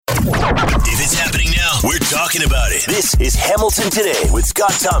If it's happening now, we're talking about it. This is Hamilton Today with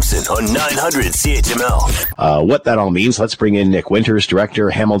Scott Thompson on 900 CHML. What that all means, let's bring in Nick Winters,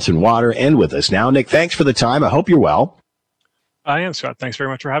 Director, Hamilton Water, and with us now. Nick, thanks for the time. I hope you're well. I am, Scott. Thanks very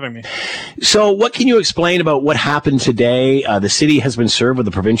much for having me. So what can you explain about what happened today? The city has been served with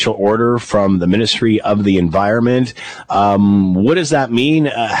a provincial order from the Ministry of the Environment. What does that mean?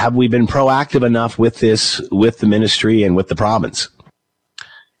 Have we been proactive enough with this, with the ministry and with the province?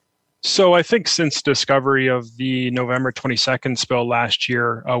 So I think since discovery of the November 22nd spill last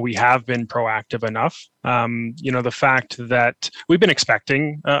year, we have been proactive enough. The fact that we've been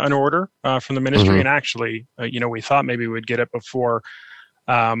expecting an order from the ministry, and actually, we thought maybe we'd get it before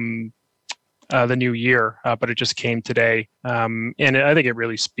the new year, but it just came today. And I think it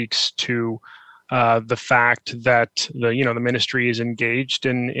really speaks to the fact that the ministry is engaged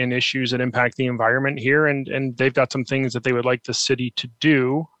in issues that impact the environment here, and they've got some things that they would like the city to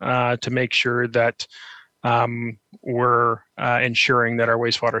do to make sure that we're ensuring that our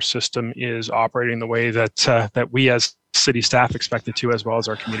wastewater system is operating the way that we as city staff expect it to, as well as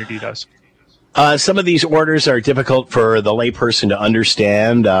our community does. Some of these orders are difficult for the layperson to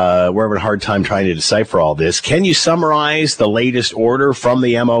understand. We're having a hard time trying to decipher all this. Can you summarize the latest order from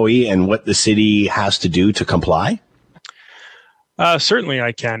the MOE and what the city has to do to comply? Certainly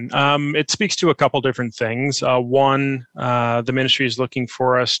I can. It speaks to a couple different things. One, the ministry is looking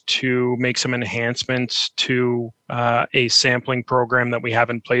for us to make some enhancements to a sampling program that we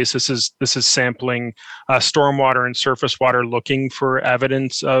have in place. This is sampling stormwater and surface water, looking for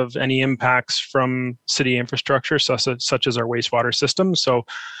evidence of any impacts from city infrastructure, such as our wastewater system. So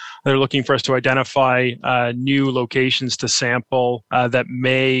they're looking for us to identify new locations to sample that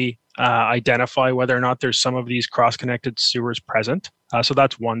may identify whether or not there's some of these cross-connected sewers present. So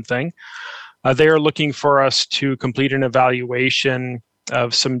that's one thing. They are looking for us to complete an evaluation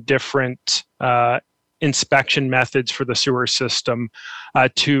of some different inspection methods for the sewer system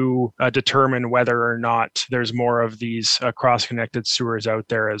to determine whether or not there's more of these cross-connected sewers out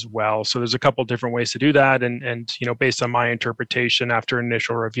there as well. So there's a couple different ways to do that, and based on my interpretation after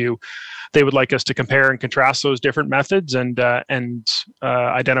initial review, they would like us to compare and contrast those different methods and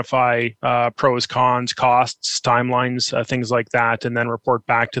identify pros, cons, costs, timelines, things like that, and then report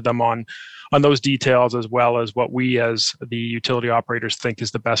back to them on those details, as well as what we as the utility operators think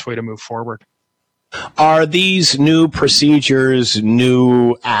is the best way to move forward. Are these new procedures,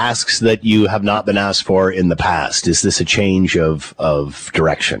 new asks that you have not been asked for in the past? Is this a change of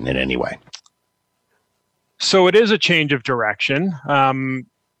direction in any way? So it is a change of direction.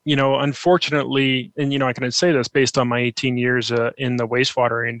 Unfortunately, and I can say this based on my 18 years in the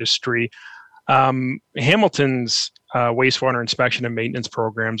wastewater industry, Hamilton's wastewater inspection and maintenance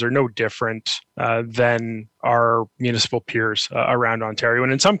programs are no different than our municipal peers around Ontario.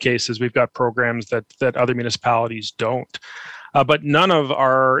 And in some cases, we've got programs that other municipalities don't. But none of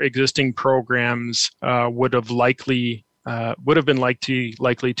our existing programs would have been likely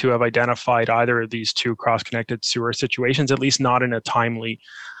to have identified either of these two cross-connected sewer situations, at least not in a timely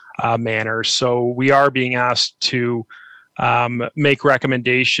manner. So we are being asked to make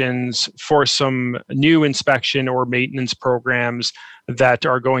recommendations for some new inspection or maintenance programs that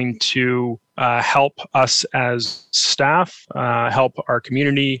are going to help us as staff, help our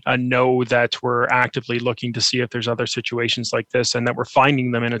community know that we're actively looking to see if there's other situations like this and that we're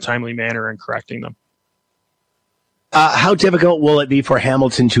finding them in a timely manner and correcting them. How difficult will it be for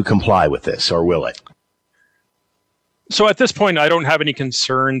Hamilton to comply with this, or will it? So at this point, I don't have any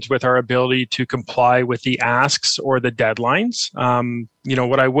concerns with our ability to comply with the asks or the deadlines.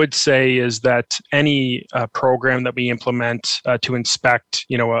 What I would say is that any program that we implement to inspect,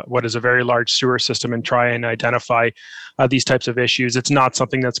 what is a very large sewer system and try and identify these types of issues, it's not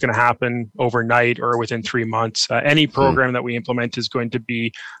something that's going to happen overnight or within 3 months. Any program that we implement is going to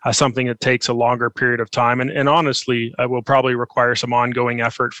be something that takes a longer period of time, and honestly, will probably require some ongoing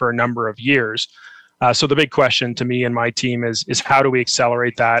effort for a number of years. So the big question to me and my team is how do we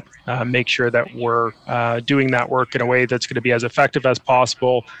accelerate that, make sure that we're doing that work in a way that's going to be as effective as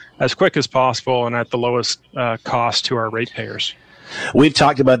possible, as quick as possible, and at the lowest cost to our ratepayers. We've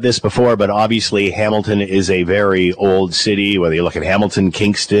talked about this before, but obviously Hamilton is a very old city, whether you look at Hamilton,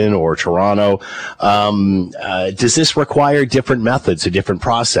 Kingston, or Toronto. Does this require different methods, a different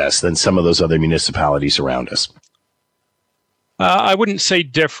process than some of those other municipalities around us? I wouldn't say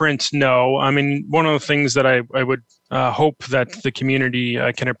different, no. I mean, one of the things that I would hope that the community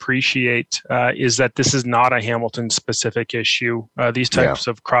can appreciate is that this is not a Hamilton-specific issue. These types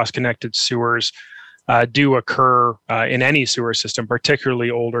of cross-connected sewers do occur in any sewer system, particularly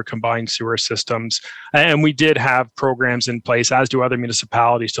older combined sewer systems. And we did have programs in place, as do other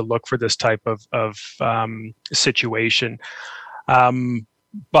municipalities, to look for this type of situation.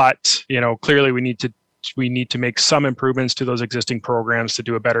 But clearly we need to make some improvements to those existing programs to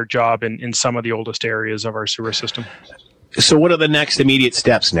do a better job in some of the oldest areas of our sewer system. So what are the next immediate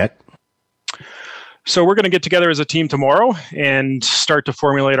steps, Nick? So we're going to get together as a team tomorrow and start to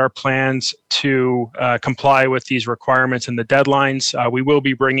formulate our plans to comply with these requirements and the deadlines. We will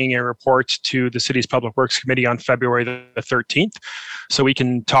be bringing a report to the city's Public Works Committee on February the 13th, so we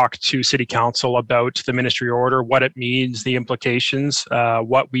can talk to City Council about the ministry order, what it means, the implications,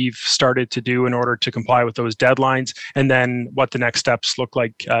 what we've started to do in order to comply with those deadlines, and then what the next steps look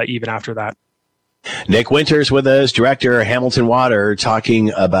like even after that. Nick Winters with us, Director, Hamilton Water,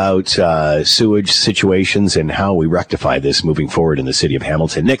 talking about sewage situations and how we rectify this moving forward in the city of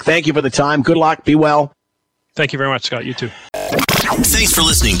Hamilton. Nick, thank you for the time. Good luck. Be well. Thank you very much, Scott. You too. Thanks for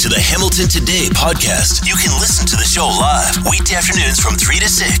listening to the Hamilton Today podcast. You can listen to the show live weekday afternoons from 3 to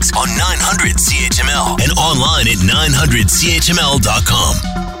 6 on 900 CHML and online at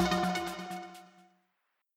 900CHML.com.